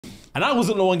And I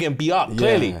wasn't the one getting beat up,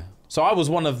 clearly. Yeah. So I was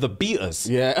one of the beaters.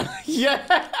 Yeah.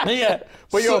 Yeah.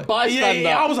 But you're a bystander.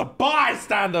 Yeah, I was a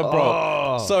bystander, bro.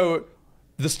 Oh. So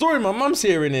the story my mum's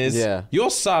hearing is your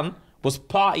son was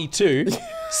party 2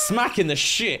 smacking the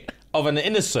shit of an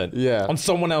innocent on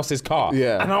someone else's car.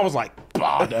 Yeah. And I was like,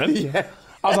 pardon?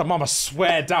 I was like, Mum, I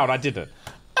swear down I didn't.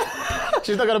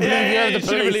 She's not gonna believe you over the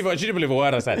police. She didn't believe a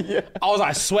word I said. I was like,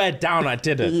 I swear down I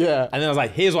didn't. Yeah. And then I was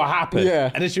like, here's what happened. Yeah.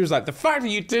 And then she was like, the fact that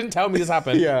you didn't tell me this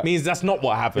happened means that's not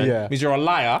what happened. Means you're a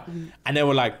liar. And they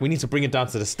were like, we need to bring it down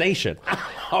to the station.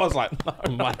 I was like,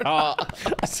 no, my heart.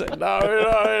 I said,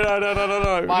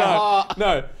 no. My heart.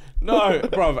 No,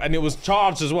 bro. And it was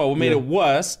charged as well. What made it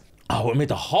worse, what made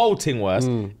the whole thing worse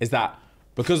is that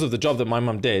because of the job that my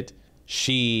mum did,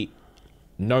 she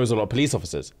knows a lot of police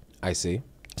officers. I see.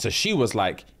 So she was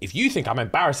like, if you think I'm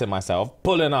embarrassing myself,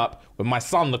 pulling up with my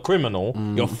son, the criminal,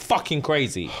 you're fucking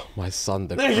crazy. My son,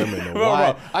 the criminal. Bro,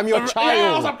 Why? I'm your child.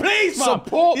 Yeah, I was like, please, Mum.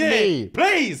 Support me.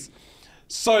 Please.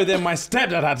 So then my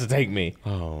stepdad had to take me.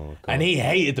 Oh, God. And he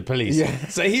hated the police. Yeah.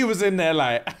 So he was in there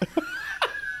like...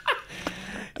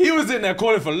 He was in there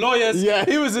calling for lawyers. Yeah.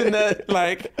 He was in there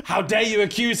like, how dare you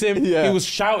accuse him? Yeah. He was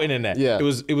shouting in there. Yeah.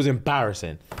 It was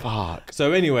embarrassing. Fuck.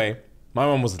 So anyway, my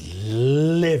mum was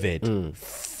livid.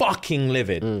 Fucking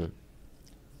livid.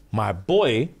 My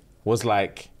boy was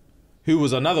like, who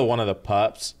was another one of the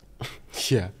perps.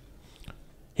 Yeah.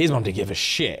 His mum didn't give a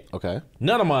shit. Okay.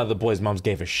 None of my other boys' mums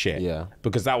gave a shit. Yeah.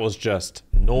 Because that was just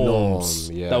norms.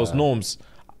 Norm, yeah. That was norms.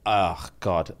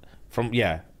 God.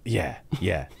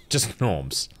 Just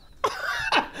norms.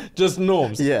 Just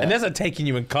norms. Yeah. And there's a taking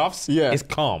you in cuffs. Yeah. It's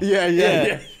calm.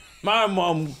 Yeah. My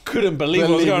mum couldn't believe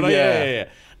what was going on. Yeah.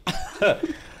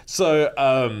 So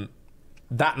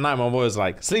that night my boy was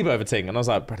like, sleepover thing. And I was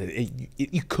like, brother,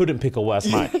 you couldn't pick a worse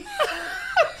night.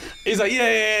 He's like,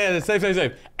 yeah,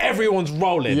 safe. Everyone's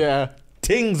rolling. Yeah.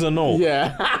 Tings and all.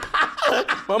 Yeah.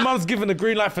 My mum's given the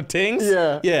green light for tings.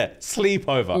 Yeah.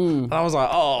 Sleepover. And I was like,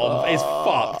 it's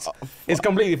fucked. It's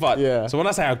completely fucked. Yeah. So when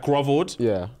I say I groveled,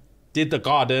 did the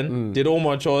garden, did all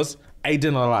my chores, ate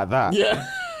dinner like that. Yeah.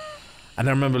 And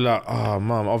I remember like, oh,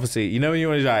 Mum, obviously, you know when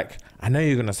you're like, I know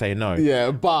you're gonna say no. Yeah,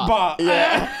 but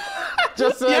yeah.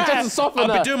 just to soften I'd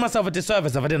her. be doing myself a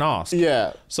disservice if I didn't ask.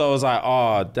 Yeah. So I was like,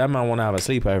 oh, that man want to have a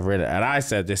sleepover in it. And I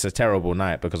said, this is a terrible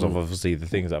night because of obviously the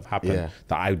things that have happened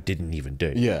that I didn't even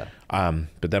do. Yeah.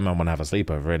 But then man want to have a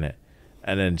sleepover in it.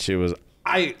 And then she was,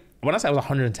 when I said I was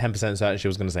 110% certain she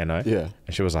was going to say no. Yeah.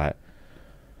 And she was like,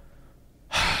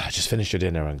 just finish your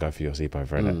dinner and go for your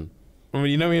sleepover in it. I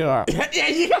mean, you know, you're like, Yeah,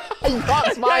 you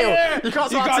can't smile. You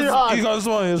can't smile too hard. You can't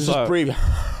smile. Just breathe.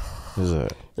 Is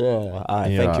it? Yeah.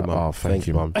 Thank you, Mum. Oh, thank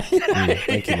you, Mum.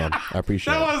 Thank you, Mum. I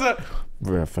appreciate That it.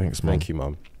 was a... Thanks, Mum. Thank you,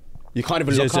 Mum. You can't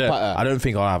even look up at her. I don't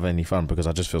think I'll have any fun because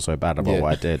I just feel so bad about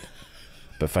what I did.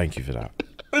 But thank you for that.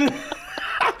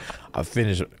 I've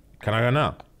finished. Can I go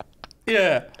now?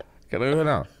 Yeah. Can I go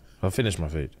now? I've finished my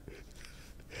food.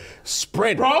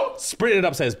 Sprint. Bro, sprinted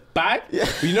upstairs. Bag? Yeah.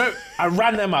 You know, I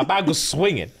ran there, my bag was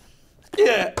swinging.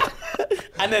 Yeah.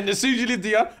 And then as soon as you leave the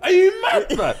yard, are you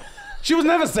mad, man? She was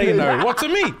never saying no. What to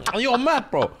me? You're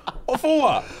mad, bro. Or for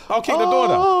what? I'll kick the door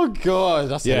down. Oh, God.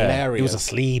 That's hilarious. It was a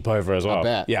sleepover as well. I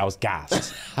bet. Yeah, I was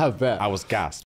gassed. I bet. I was gassed.